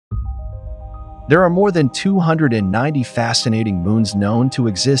There are more than 290 fascinating moons known to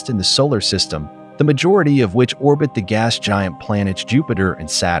exist in the solar system, the majority of which orbit the gas giant planets Jupiter and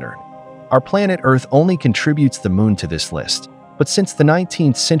Saturn. Our planet Earth only contributes the moon to this list, but since the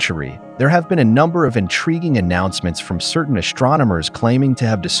 19th century, there have been a number of intriguing announcements from certain astronomers claiming to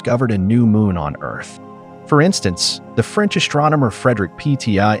have discovered a new moon on Earth. For instance, the French astronomer Frédéric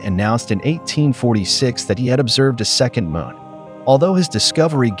Petit announced in 1846 that he had observed a second moon. Although his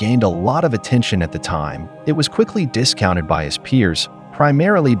discovery gained a lot of attention at the time, it was quickly discounted by his peers,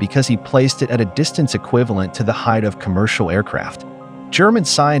 primarily because he placed it at a distance equivalent to the height of commercial aircraft. German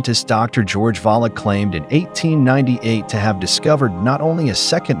scientist Dr. George Valla claimed in 1898 to have discovered not only a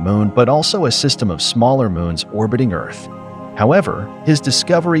second moon but also a system of smaller moons orbiting Earth. However, his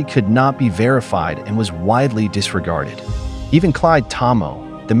discovery could not be verified and was widely disregarded. Even Clyde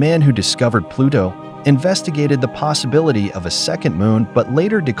Tombaugh, the man who discovered Pluto, investigated the possibility of a second moon but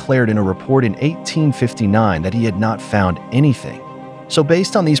later declared in a report in 1859 that he had not found anything. So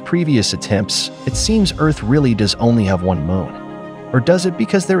based on these previous attempts, it seems Earth really does only have one moon. Or does it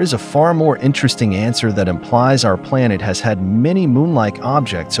because there is a far more interesting answer that implies our planet has had many moon-like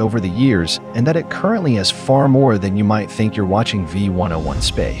objects over the years and that it currently has far more than you might think you're watching V101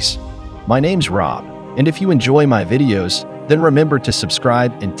 Space? My name's Rob, and if you enjoy my videos, then remember to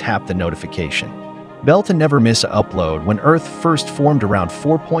subscribe and tap the notification bell to never miss an upload. When Earth first formed around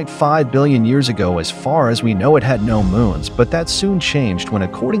 4.5 billion years ago, as far as we know, it had no moons, but that soon changed when,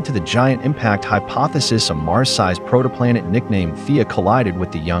 according to the giant impact hypothesis, a Mars-sized protoplanet nicknamed Theia collided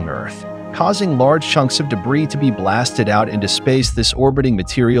with the young Earth, causing large chunks of debris to be blasted out into space. This orbiting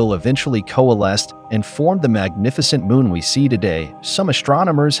material eventually coalesced and formed the magnificent moon we see today. Some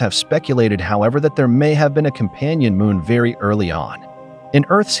astronomers have speculated, however, that there may have been a companion moon very early on in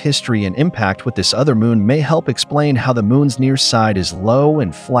Earth's history, and impact with this other moon may help explain how the moon's near side is low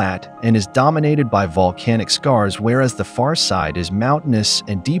and flat and is dominated by volcanic scars, whereas the far side is mountainous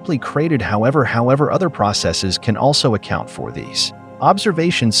and deeply cratered. However, other processes can also account for these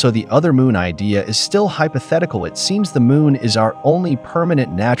observations, so the other moon idea is still hypothetical. It seems the moon is our only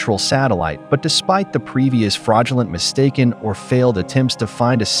permanent natural satellite, but despite the previous fraudulent, mistaken, or failed attempts to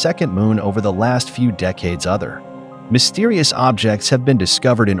find a second moon over the last few decades, other mysterious objects have been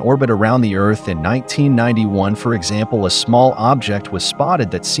discovered in orbit around the Earth. In 1991, for example, a small object was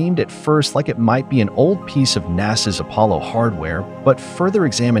spotted that seemed at first like it might be an old piece of NASA's Apollo hardware, but further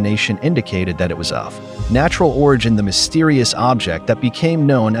examination indicated that it was of natural origin. The mysterious object that became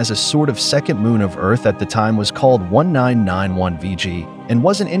known as a sort of second moon of Earth at the time was called 1991 VG and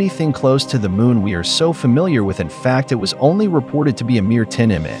wasn't anything close to the moon we are so familiar with. In fact, it was only reported to be a mere 10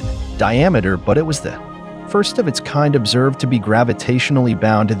 mm diameter, but it was the first of its kind observed to be gravitationally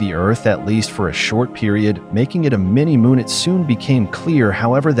bound to the Earth, at least for a short period, making it a mini-moon. It soon became clear,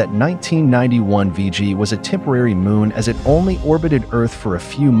 however, that 1991 VG was a temporary moon, as it only orbited Earth for a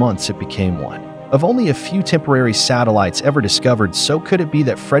few months. It became one of only a few temporary satellites ever discovered. So could it be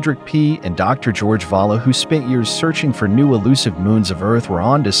that Frédéric P. and Dr. George Valla, who spent years searching for new elusive moons of Earth, were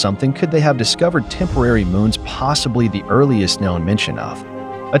onto something? Could they have discovered temporary moons? Possibly. The earliest known mention of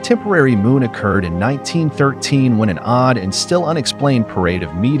a temporary moon occurred in 1913 when an odd and still unexplained parade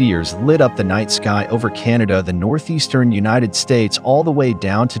of meteors lit up the night sky over Canada, the northeastern United States, all the way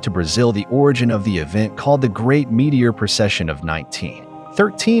down to Brazil. The origin of the event, called the Great Meteor Procession of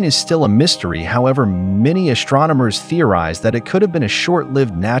 1913, is still a mystery. However, many astronomers theorize that it could have been a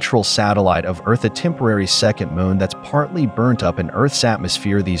short-lived natural satellite of Earth, a temporary second moon that's partly burnt up in Earth's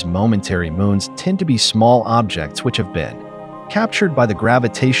atmosphere. These momentary moons tend to be small objects which have been captured by the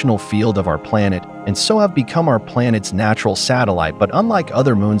gravitational field of our planet and so have become our planet's natural satellite, but unlike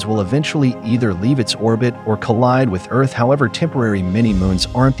other moons, will eventually either leave its orbit or collide with Earth. However, temporary mini-moons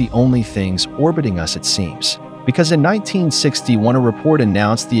aren't the only things orbiting us, it seems, because in 1961 a report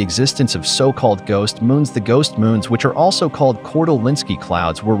announced the existence of so-called ghost moons. The ghost moons, which are also called Kordylewski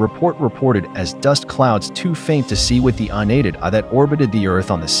clouds, were reported as dust clouds too faint to see with the unaided eye that orbited the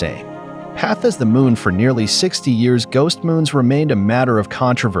Earth on the same path as the moon. For nearly 60 years, ghost moons remained a matter of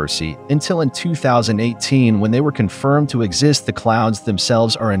controversy until in 2018 when they were confirmed to exist. The clouds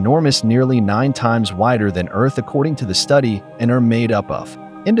themselves are enormous, nearly 9 times wider than Earth according to the study, and are made up of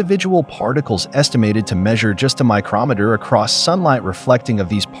individual particles estimated to measure just a micrometer across. Sunlight reflecting of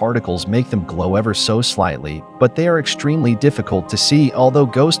these particles make them glow ever so slightly, but they are extremely difficult to see. Although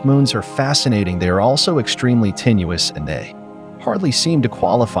ghost moons are fascinating, they are also extremely tenuous and they hardly seem to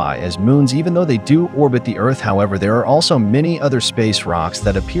qualify as moons even though they do orbit the Earth. However, there are also many other space rocks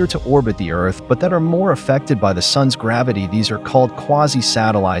that appear to orbit the Earth but that are more affected by the Sun's gravity. These are called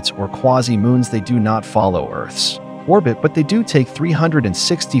quasi-satellites or quasi-moons. They do not follow Earth's orbit, but they do take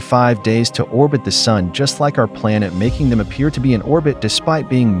 365 days to orbit the Sun, just like our planet, making them appear to be in orbit despite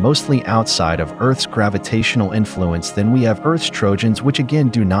being mostly outside of Earth's gravitational influence. Then we have Earth's Trojans, which again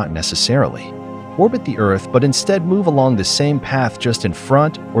do not necessarily orbit the Earth, but instead move along the same path just in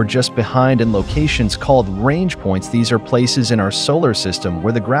front or just behind in locations called range points. These are places in our solar system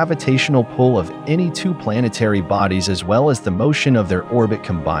where the gravitational pull of any two planetary bodies as well as the motion of their orbit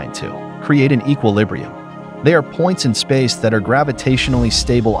combine to create an equilibrium. They are points in space that are gravitationally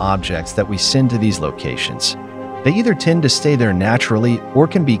stable objects that we send to these locations. They either tend to stay there naturally or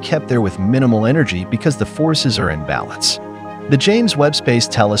can be kept there with minimal energy because the forces are in balance. The James Webb Space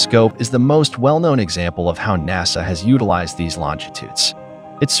Telescope is the most well-known example of how NASA has utilized these longitudes.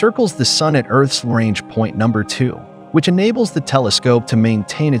 It circles the Sun at Earth's range point number 2, which enables the telescope to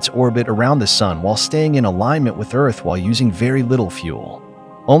maintain its orbit around the Sun while staying in alignment with Earth while using very little fuel.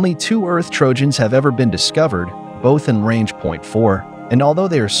 Only 2 Earth Trojans have ever been discovered, both in range point 4, and although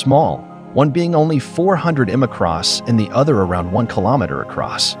they are small, one being only 400 m across and the other around 1 kilometer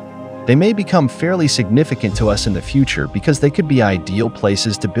across. They may become fairly significant to us in the future because they could be ideal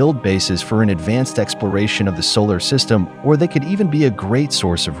places to build bases for an advanced exploration of the solar system, or they could even be a great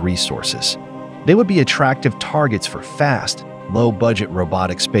source of resources. They would be attractive targets for fast, low-budget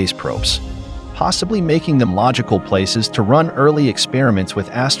robotic space probes, possibly making them logical places to run early experiments with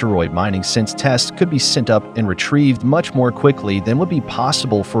asteroid mining, since tests could be sent up and retrieved much more quickly than would be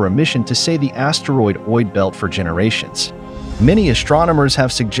possible for a mission to, say, the asteroid Oort belt for generations. Many astronomers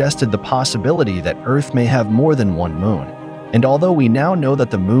have suggested the possibility that Earth may have more than one moon, and although we now know that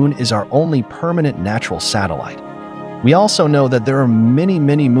the moon is our only permanent natural satellite, we also know that there are many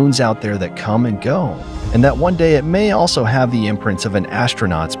moons out there that come and go, and that one day it may also have the imprints of an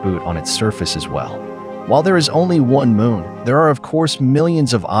astronaut's boot on its surface as well. While there is only one moon, there are of course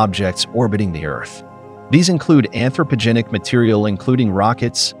millions of objects orbiting the Earth. These include anthropogenic material including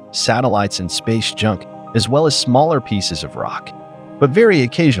rockets, satellites, and space junk, as well as smaller pieces of rock. But very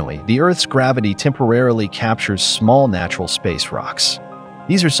occasionally, the Earth's gravity temporarily captures small natural space rocks.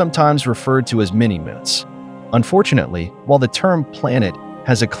 These are sometimes referred to as mini-moons. Unfortunately, while the term planet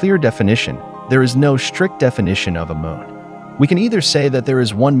has a clear definition, there is no strict definition of a moon. We can either say that there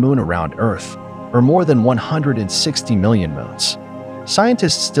is one moon around Earth, or more than 160 million moons.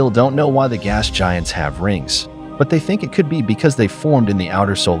 Scientists still don't know why the gas giants have rings, but they think it could be because they formed in the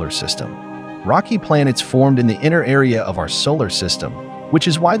outer solar system. Rocky planets formed in the inner area of our solar system, which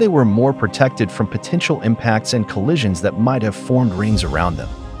is why they were more protected from potential impacts and collisions that might have formed rings around them.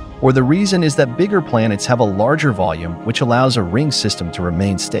 Or the reason is that bigger planets have a larger volume, which allows a ring system to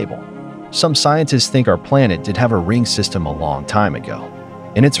remain stable. Some scientists think our planet did have a ring system a long time ago.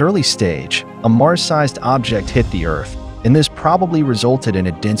 In its early stage, a Mars-sized object hit the Earth, and this probably resulted in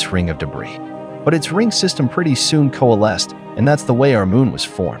a dense ring of debris. But its ring system pretty soon coalesced, and that's the way our moon was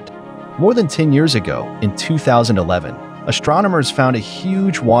formed. More than 10 years ago, in 2011, astronomers found a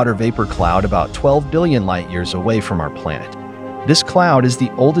huge water vapor cloud about 12 billion light-years away from our planet. This cloud is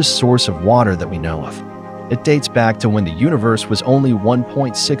the oldest source of water that we know of. It dates back to when the universe was only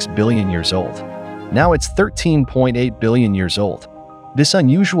 1.6 billion years old. Now it's 13.8 billion years old. This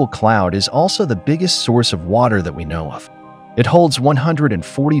unusual cloud is also the biggest source of water that we know of. It holds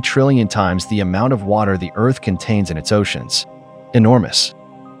 140 trillion times the amount of water the Earth contains in its oceans. Enormous.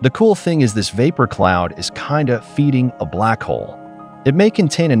 The cool thing is this vapor cloud is kinda feeding a black hole. It may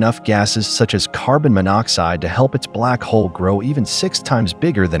contain enough gases such as carbon monoxide to help its black hole grow even 6 times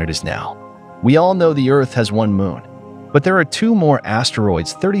bigger than it is now. We all know the Earth has one moon, but there are 2 more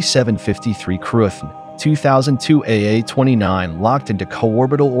asteroids, 3753 Cruithne, 2002 AA29, locked into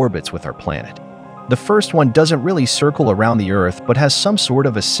co-orbital orbits with our planet. The first one doesn't really circle around the Earth but has some sort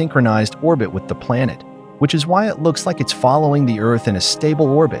of a synchronized orbit with the planet, which is why it looks like it's following the Earth in a stable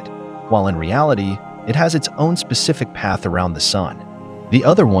orbit, while in reality, it has its own specific path around the Sun. The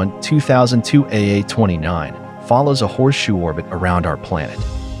other one, 2002 AA29, follows a horseshoe orbit around our planet.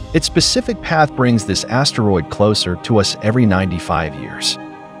 Its specific path brings this asteroid closer to us every 95 years.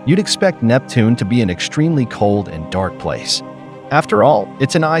 You'd expect Neptune to be an extremely cold and dark place. After all,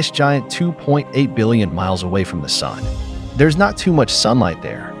 it's an ice giant 2.8 billion miles away from the Sun. There's not too much sunlight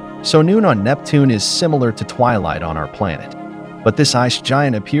there, so noon on Neptune is similar to twilight on our planet. But this ice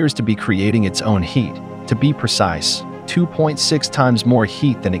giant appears to be creating its own heat. To be precise, 2.6 times more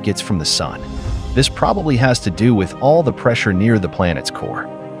heat than it gets from the Sun. This probably has to do with all the pressure near the planet's core.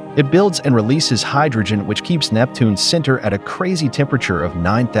 It builds and releases hydrogen, which keeps Neptune's center at a crazy temperature of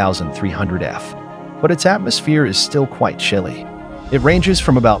 9,300 F. But its atmosphere is still quite chilly. It ranges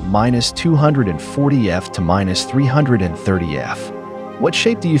from about -240 F to -330 F. What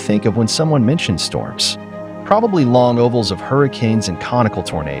shape do you think of when someone mentions storms? probably long ovals of hurricanes and conical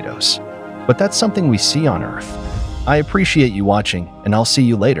tornadoes. But that's something we see on Earth. I appreciate you watching, and I'll see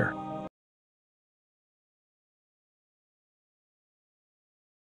you later.